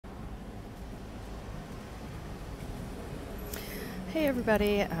Hey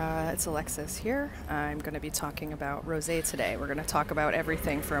everybody, it's Alexis here. I'm going to be talking about rosé today. We're going to talk about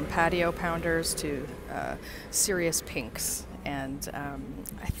everything from patio pounders to serious pinks. And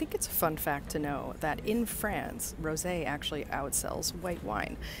I think it's a fun fact to know that in France, rosé actually outsells white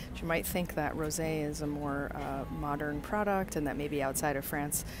wine. You might think that rosé is a more modern product and that maybe outside of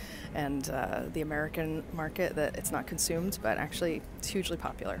France and the American market that it's not consumed, but actually it's hugely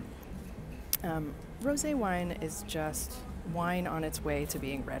popular. Rosé wine is just wine on its way to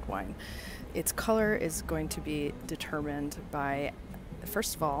being red wine. Its color is going to be determined by,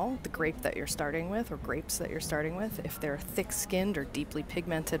 first of all, the grape that you're starting with, or grapes that you're starting with. If they're thick-skinned or deeply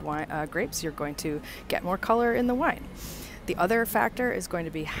pigmented grapes, you're going to get more color in the wine. The other factor is going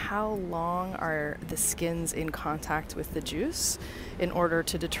to be how long are the skins in contact with the juice in order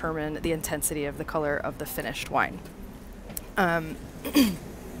to determine the intensity of the color of the finished wine.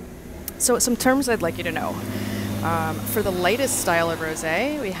 So some terms I'd like you to know. For the lightest style of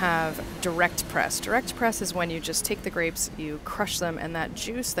rosé, we have direct press. Direct press is when you just take the grapes, you crush them, and that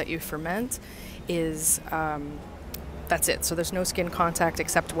juice that you ferment is, that's it. So there's no skin contact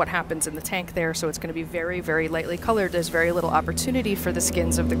except what happens in the tank there, so it's going to be very, very lightly colored. There's very little opportunity for the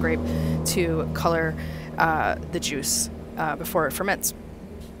skins of the grape to color the juice before it ferments.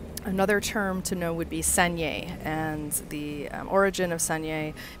 Another term to know would be saignée, and the origin of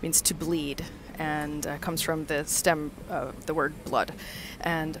saignée means to bleed, and comes from the stem of the word blood.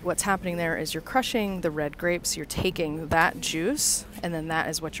 And what's happening there is you're crushing the red grapes, you're taking that juice, and then that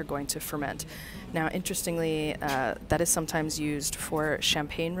is what you're going to ferment. Now, interestingly, that is sometimes used for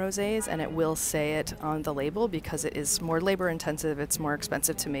champagne rosés, and it will say it on the label because it is more labor intensive, it's more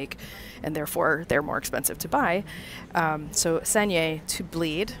expensive to make, and therefore they're more expensive to buy. So saignée, to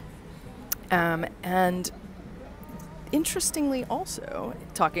bleed. And interestingly also,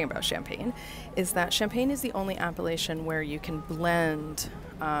 talking about champagne, is that champagne is the only appellation where you can blend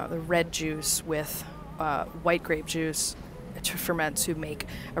the red juice with white grape juice to ferment to make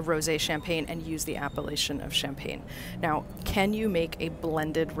a rosé champagne and use the appellation of champagne. Now, can you make a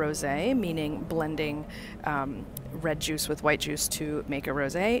blended rosé, meaning blending red juice with white juice to make a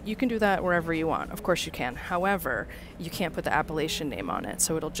rosé? You can do that wherever you want. Of course you can. However, you can't put the appellation name on it,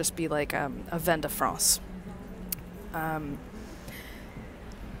 so it'll just be like a vin de France.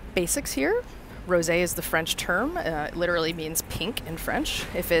 Basics here. Rosé is the French term. It literally means pink in French.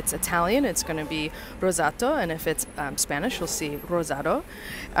 If it's Italian, it's going to be rosato, and if it's Spanish, you'll see rosado.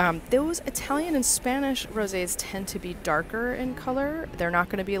 Those Italian and Spanish rosés tend to be darker in color. They're not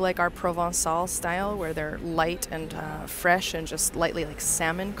going to be like our Provençal style, where they're light and fresh and just lightly like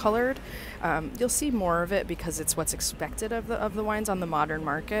salmon colored. You'll see more of it because it's what's expected of the wines on the modern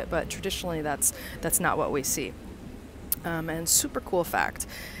market, but traditionally that's not what we see. And super cool fact.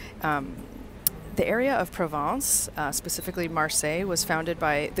 The area of Provence, specifically Marseille, was founded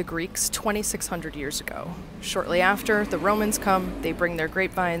by the Greeks 2,600 years ago. Shortly after, the Romans come, they bring their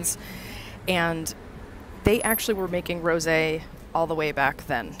grapevines, and they actually were making rosé all the way back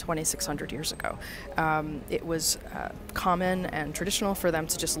then, 2,600 years ago. It was common and traditional for them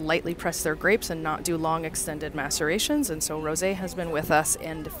to just lightly press their grapes and not do long extended macerations, and so rosé has been with us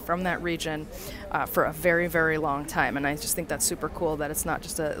and from that region for a very, very long time. And I just think that's super cool that it's not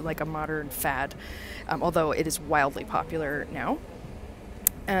just like a modern fad, although it is wildly popular now.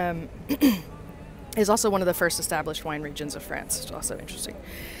 Is also one of the first established wine regions of France. It's also interesting.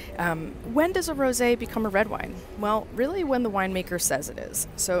 When does a rosé become a red wine? Well, really when the winemaker says it is.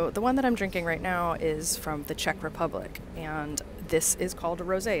 So the one that I'm drinking right now is from the Czech Republic, and this is called a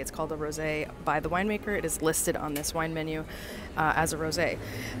rosé. It's called a rosé by the winemaker. It is listed on this wine menu as a rosé.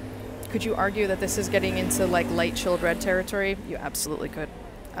 Could you argue that this is getting into like light chilled red territory? You absolutely could.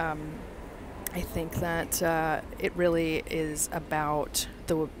 I think that it really is about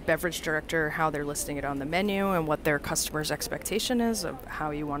the beverage director, how they're listing it on the menu, and what their customer's expectation is of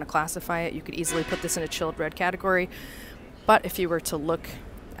how you want to classify it. You could easily put this in a chilled red category, but if you were to look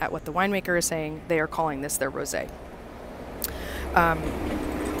at what the winemaker is saying, they are calling this their rosé.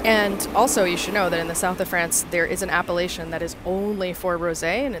 And also, you should know that in the south of France, there is an appellation that is only for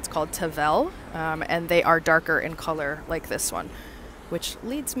rosé, and it's called Tavel, and they are darker in color like this one. Which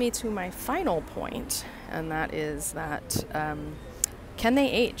leads me to my final point, and that is that can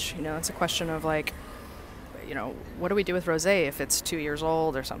they age? You know, it's a question of like, you know, what do we do with rosé if it's 2 years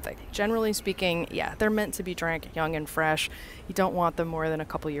old or something? Generally speaking, yeah, they're meant to be drank young and fresh. You don't want them more than a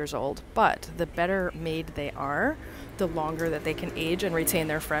couple years old, but the better made they are, the longer that they can age and retain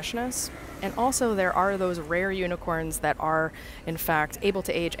their freshness. And also there are those rare unicorns that are in fact able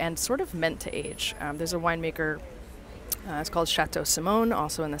to age and sort of meant to age. There's a winemaker It's called Chateau Simone,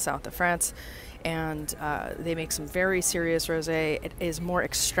 also in the south of France. And they make some very serious rosé. It is more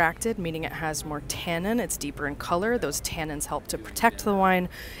extracted, meaning it has more tannin. It's deeper in color. Those tannins help to protect the wine,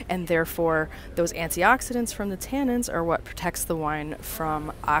 and therefore those antioxidants from the tannins are what protects the wine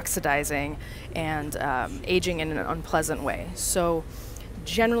from oxidizing and aging in an unpleasant way. So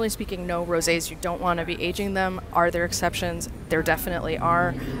generally speaking, no, rosés, you don't want to be aging them. Are there exceptions? There definitely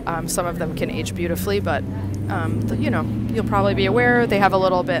are. Some of them can age beautifully, but you know, you'll probably be aware they have a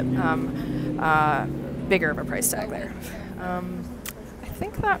little bit bigger of a price tag there. I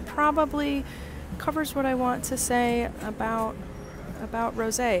think that probably covers what I want to say about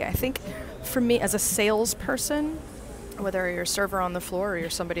rosé. I think for me as a salesperson, whether you're a server on the floor or you're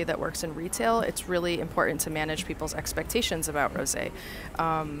somebody that works in retail, it's really important to manage people's expectations about rosé.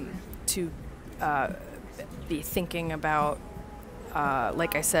 To be thinking about,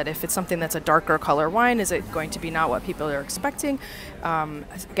 like I said, if it's something that's a darker color wine, is it going to be not what people are expecting?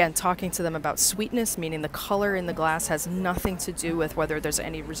 Again, talking to them about sweetness, meaning the color in the glass has nothing to do with whether there's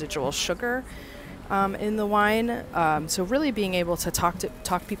any residual sugar in the wine. So really being able to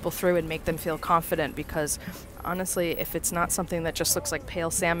talk people through and make them feel confident, because honestly, if it's not something that just looks like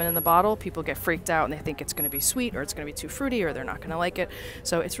pale salmon in the bottle, people get freaked out and they think it's going to be sweet or it's going to be too fruity or they're not going to like it.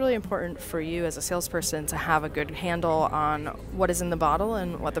 So it's really important for you as a salesperson to have a good handle on what is in the bottle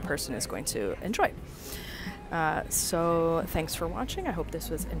and what the person is going to enjoy. So thanks for watching. I hope this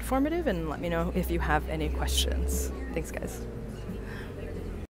was informative, and let me know if you have any questions. Thanks, guys.